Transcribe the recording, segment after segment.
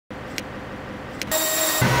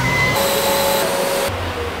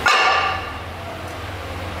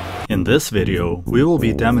In this video, we will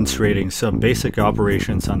be demonstrating some basic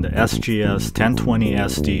operations on the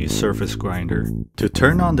SGS-1020SD surface grinder. To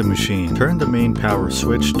turn on the machine, turn the main power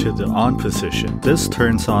switch to the on position. This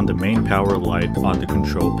turns on the main power light on the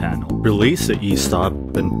control panel. Release the e-stop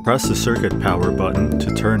and press the circuit power button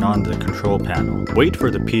to turn on the control panel. Wait for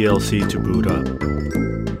the PLC to boot up.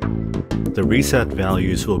 The reset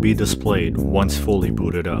values will be displayed once fully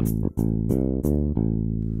booted up.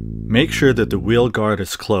 Make sure that the wheel guard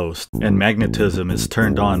is closed and magnetism is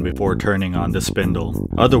turned on before turning on the spindle.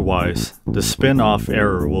 Otherwise, the spin-off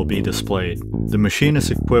error will be displayed. The machine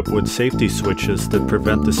is equipped with safety switches that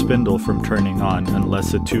prevent the spindle from turning on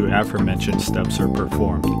unless the two aforementioned steps are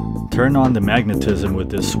performed. Turn on the magnetism with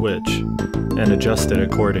this switch and adjust it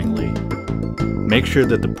accordingly. Make sure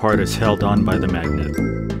that the part is held on by the magnet.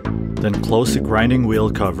 Then close the grinding wheel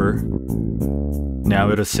cover. Now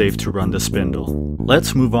it is safe to run the spindle.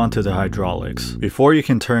 Let's move on to the hydraulics. Before you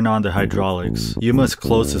can turn on the hydraulics, you must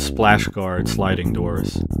close the splash guard sliding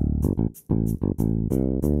doors.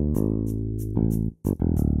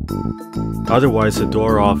 Otherwise, the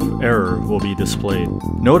door off error will be displayed.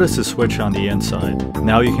 Notice the switch on the inside.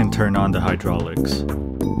 Now you can turn on the hydraulics.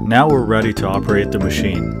 Now we're ready to operate the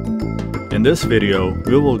machine. In this video,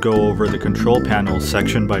 we will go over the control panel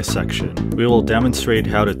section by section. We will demonstrate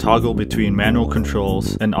how to toggle between manual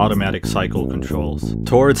controls and automatic cycle controls.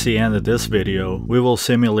 Towards the end of this video, we will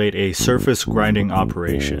simulate a surface grinding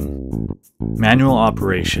operation. Manual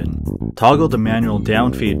operation. Toggle the manual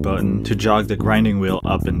down feed button to jog the grinding wheel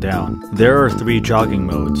up and down. There are 3 jogging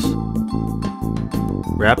modes: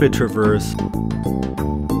 rapid traverse,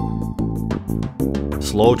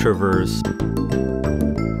 slow traverse,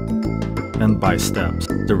 and by steps.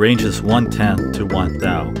 The range is 1/10 to 1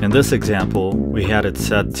 thou. In this example, we had it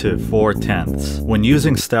set to 4/10. When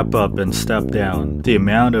using step up and step down, the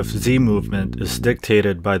amount of Z movement is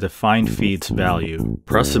dictated by the find feed's value.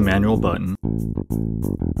 Press the manual button.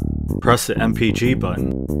 Press the MPG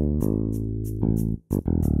button.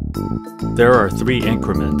 There are 3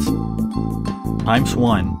 increments. Times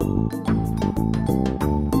 1.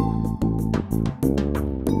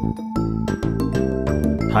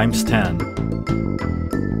 Times 10.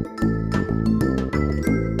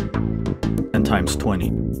 And times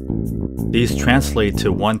 20. These translate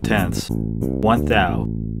to 1/10, 1 thou,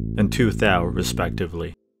 and 2 thou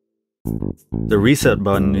respectively. The reset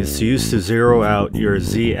button is used to zero out your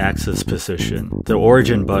Z-axis position. The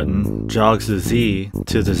origin button jogs the Z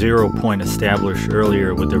to the 0 point established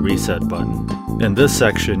earlier with the reset button. In this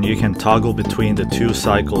section, you can toggle between the 2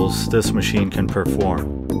 cycles this machine can perform: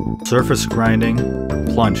 surface grinding,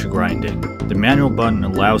 plunge grinding. The manual button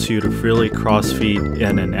allows you to freely cross-feed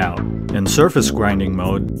in and out. In surface grinding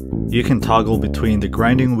mode, you can toggle between the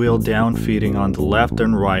grinding wheel down feeding on the left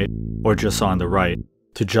and right, or just on the right.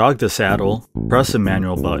 To jog the saddle, press the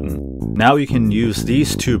manual button. Now you can use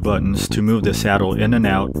these 2 buttons to move the saddle in and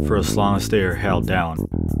out for as long as they are held down.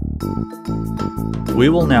 We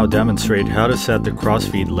will now demonstrate how to set the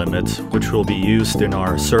crossfeed limits, which will be used in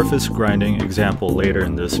our surface grinding example later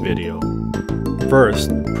in this video.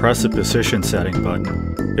 First, press the position setting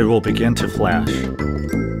button. It will begin to flash.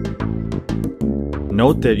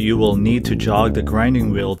 Note that you will need to jog the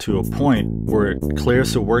grinding wheel to a point where it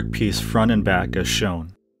clears the workpiece front and back as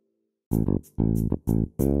shown.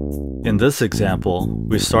 In this example,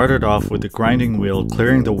 we started off with the grinding wheel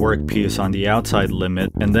clearing the workpiece on the outside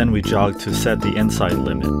limit, and then we jogged to set the inside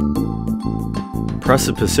limit. Press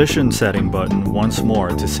the position setting button once more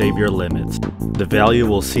to save your limits. The value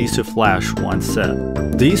will cease to flash once set.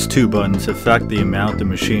 These 2 buttons affect the amount the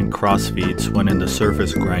machine crossfeeds when in the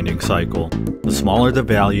surface grinding cycle. The smaller the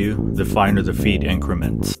value, the finer the feed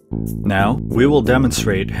increments. Now, we will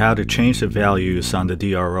demonstrate how to change the values on the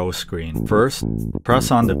DRO screen. First,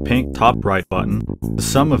 press on the pink top right button. The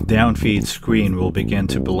sum of down feed screen will begin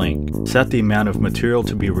to blink. Set the amount of material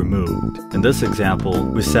to be removed. In this example,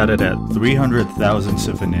 we set it at 300 thousandths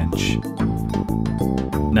of an inch.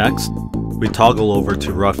 Next, we toggle over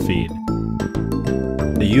to rough feed.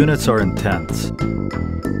 The units are in tenths.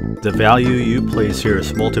 The value you place here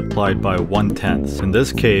is multiplied by 1/10. In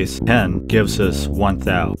this case, 10 gives us 1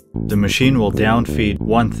 thou. The machine will downfeed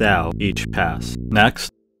 1 thou each pass.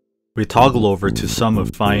 Next, we toggle over to sum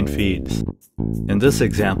of fine feeds. In this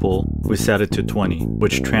example, we set it to 20,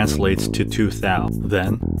 which translates to 2 thou.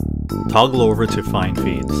 Then, toggle over to fine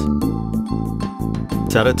feeds.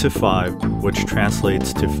 Set it to 5, which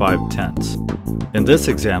translates to 5/10. In this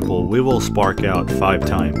example, we will spark out 5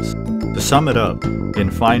 times. To sum it up,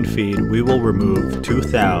 in fine feed we will remove 2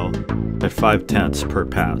 thou at 5/10 per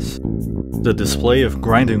pass. The display of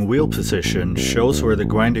grinding wheel position shows where the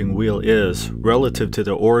grinding wheel is relative to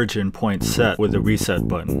the origin point set with the reset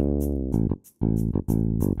button.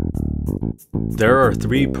 There are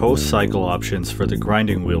 3 post-cycle options for the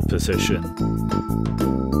grinding wheel position.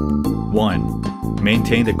 1.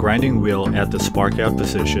 Maintain the grinding wheel at the spark out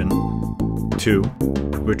position. 2.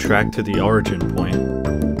 Retract to the origin point.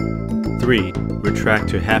 3. Retract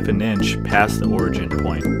to half an inch past the origin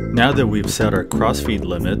point. Now that we've set our crossfeed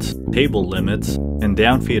limits, table limits, and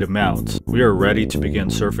downfeed amounts, we are ready to begin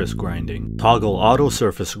surface grinding. Toggle auto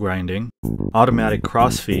surface grinding, automatic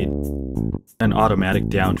crossfeed, and automatic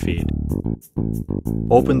downfeed.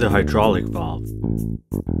 Open the hydraulic valve.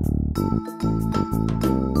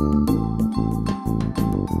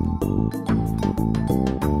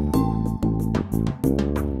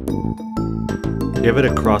 Give it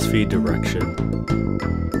a crossfeed direction.